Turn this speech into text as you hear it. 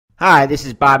Hi, this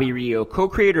is Bobby Rio,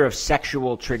 co-creator of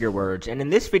Sexual Trigger Words, and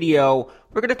in this video,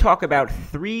 we're going to talk about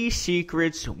 3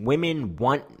 secrets women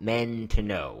want men to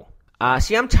know.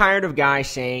 See, I'm tired of guys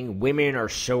saying women are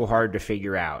so hard to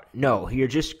figure out. No, you're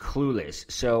just clueless,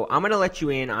 so I'm going to let you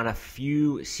in on a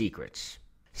few secrets.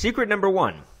 Secret number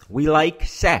 1, we like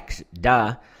sex,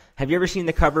 duh. Have you ever seen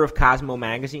the cover of Cosmo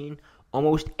magazine?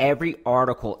 Almost every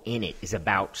article in it is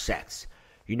about sex.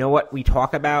 You know what we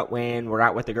talk about when we're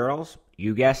out with the girls?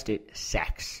 You guessed it,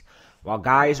 sex. While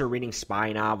guys are reading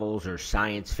spy novels or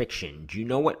science fiction, do you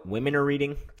know what women are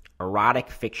reading?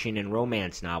 Erotic fiction and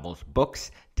romance novels,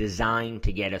 books designed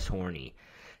to get us horny.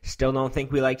 Still don't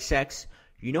think we like sex?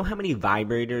 You know how many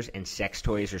vibrators and sex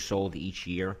toys are sold each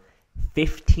year?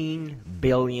 $15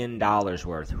 billion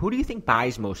worth. Who do you think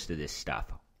buys most of this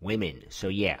stuff? Women. So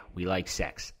yeah, we like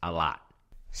sex a lot.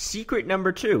 Secret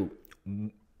number 2.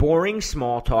 Boring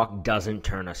small talk doesn't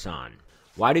turn us on.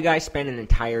 Why do guys spend an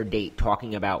entire date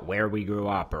talking about where we grew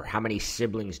up or how many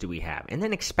siblings do we have and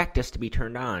then expect us to be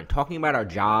turned on? Talking about our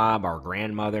job, our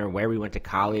grandmother, where we went to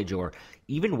college, or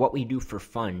even what we do for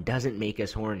fun doesn't make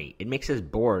us horny. It makes us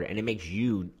bored, and it makes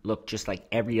you look just like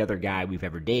every other guy we've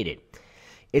ever dated.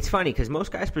 It's funny because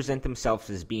most guys present themselves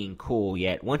as being cool,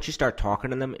 yet once you start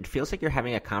talking to them, it feels like you're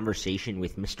having a conversation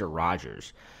with Mr.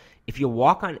 Rogers. If you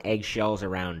walk on eggshells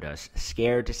around us,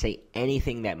 scared to say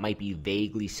anything that might be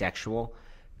vaguely sexual,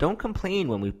 don't complain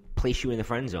when we place you in the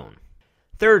friend zone.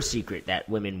 Third secret that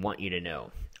women want you to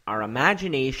know. Our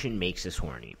imagination makes us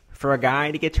horny. For a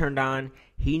guy to get turned on,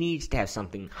 he needs to have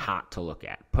something hot to look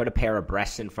at. Put a pair of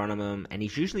breasts in front of him, and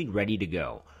he's usually ready to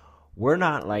go. We're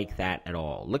not like that at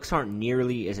all. Looks aren't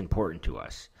nearly as important to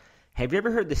us. Have you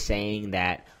ever heard the saying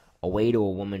that a way to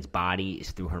a woman's body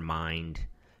is through her mind?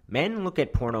 Men look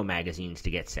at porno magazines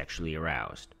to get sexually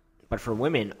aroused. But for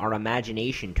women, our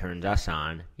imagination turns us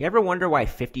on. You ever wonder why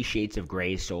 50 Shades of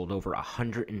Grey sold over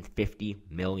 150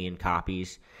 million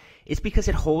copies? It's because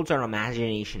it holds our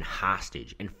imagination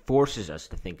hostage and forces us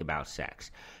to think about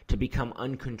sex, to become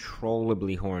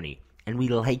uncontrollably horny. And we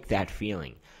like that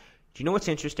feeling. Do you know what's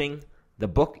interesting? The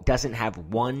book doesn't have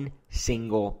one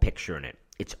single picture in it.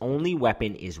 Its only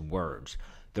weapon is words.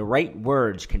 The right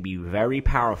words can be very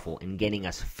powerful in getting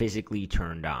us physically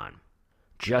turned on.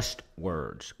 Just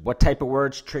words. What type of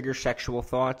words trigger sexual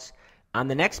thoughts? On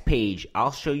the next page,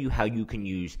 I'll show you how you can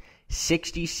use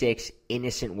 66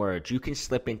 innocent words you can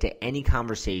slip into any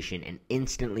conversation and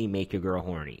instantly make a girl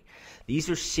horny. These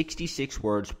are 66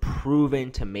 words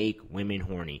proven to make women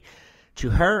horny. To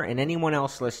her and anyone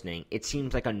else listening, it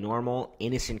seems like a normal,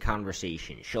 innocent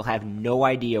conversation. She'll have no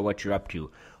idea what you're up to,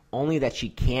 only that she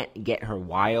can't get her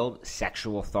wild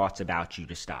sexual thoughts about you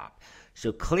to stop.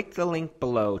 So click the link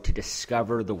below to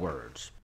discover the words.